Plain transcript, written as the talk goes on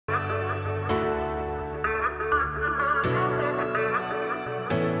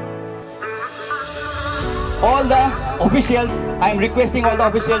all the officials, I am requesting all the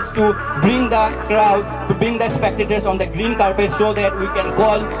officials to bring the crowd, to bring the spectators on the green carpet so that we can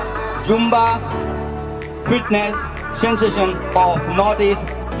call Zumba fitness sensation of Northeast,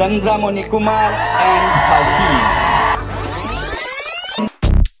 Tandramoni Kumar and her team.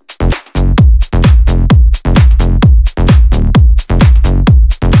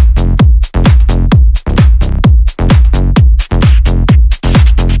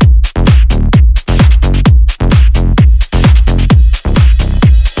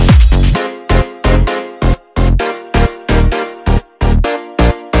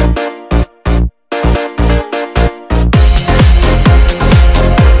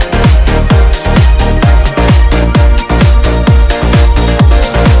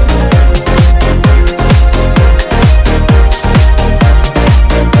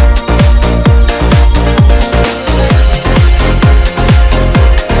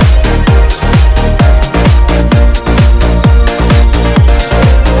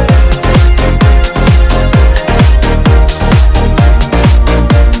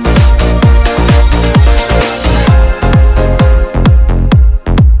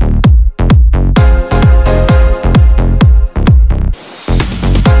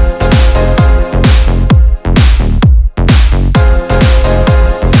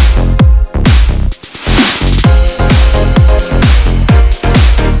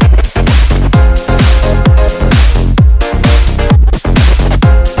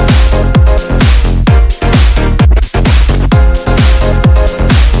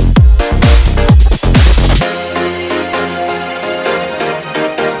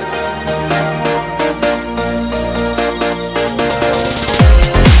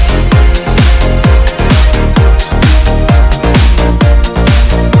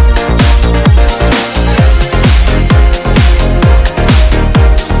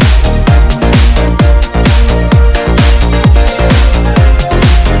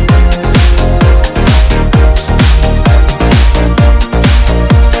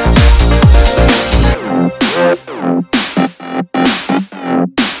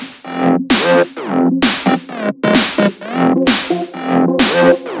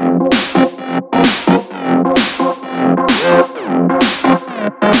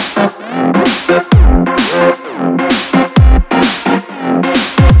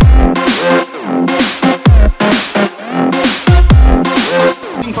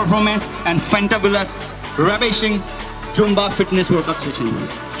 Performance and fantabulous, ravishing Zumba fitness workout session.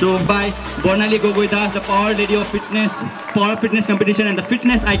 So by Bornali Gogoidas, the power lady of fitness, power fitness competition and the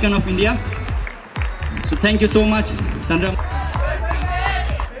fitness icon of India. So thank you so much, Tandram.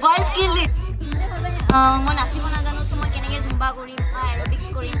 Voice skill. Mon asimo na janu so moi kenege Zumba korim,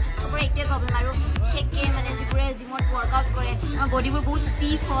 aerobics korim. So pura ekte problem aru hekke mane jipure gymot workout kore. Amar body bur bahut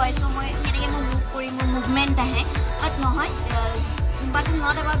stiff hoy, so moi kenege mo move korim, mo movement ahe. But no hoy Zumba is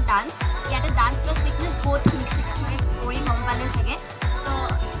not about dance. Yet a dance plus fitness both mixed together. Kori balance again. So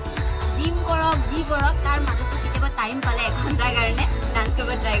gym korok, G korok, tar majo to kitaba time pale 1 ghonta karone dance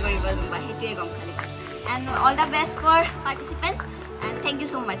koba try koribo Zumba. Hetue gom khali. And all the best for participants and thank you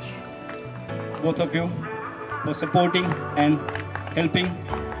so much. Both of you for supporting and helping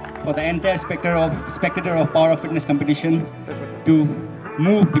for the entire spectator of Power of Fitness competition to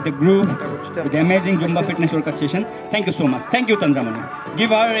move with the groove with the amazing Zumba fitness workout session. Thank you so much. Thank you, Tandramoni.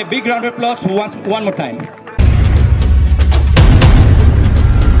 Give her a big round of applause once one more time.